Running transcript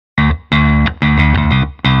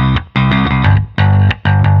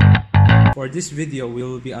For this video, we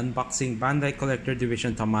will be unboxing Bandai Collector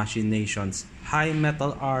Division Tamashii Nations High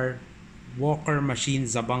Metal R Walker Machine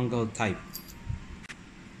Xabungle type.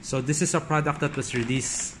 So this is a product that was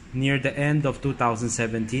released near the end of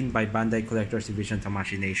 2017 by Bandai Collector's Division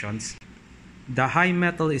Tamashii Nations. The High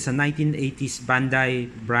Metal is a 1980s Bandai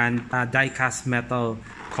brand die-cast metal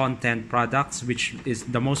content products, which is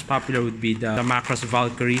the most popular would be the Macross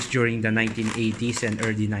Valkyries during the 1980s and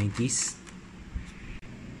early 90s.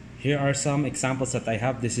 Here are some examples that I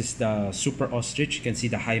have. This is the Super Ostrich. You can see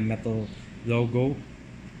the High Metal logo,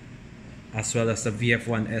 as well as the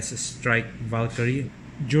VF1S Strike Valkyrie.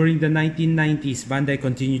 During the 1990s, Bandai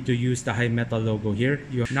continued to use the High Metal logo here.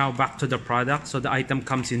 Now back to the product. So the item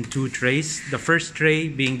comes in two trays. The first tray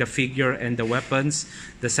being the figure and the weapons.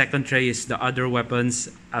 The second tray is the other weapons,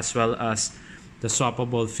 as well as the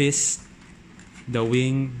swappable fist, the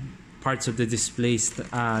wing, parts of the display,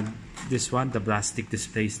 this one, the plastic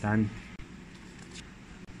display stand.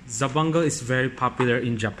 Xabungle is very popular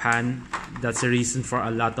in Japan. That's the reason for a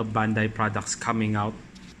lot of Bandai products coming out.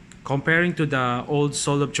 Comparing to the old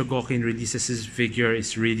Soul of Chogokin releases, this figure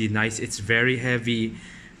is really nice. It's very heavy,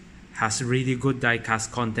 has really good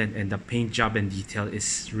die-cast content, and the paint job and detail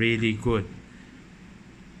is really good.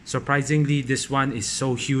 Surprisingly, this one is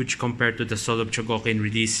so huge compared to the Soul of Chogokin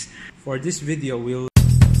release. For this video, we'll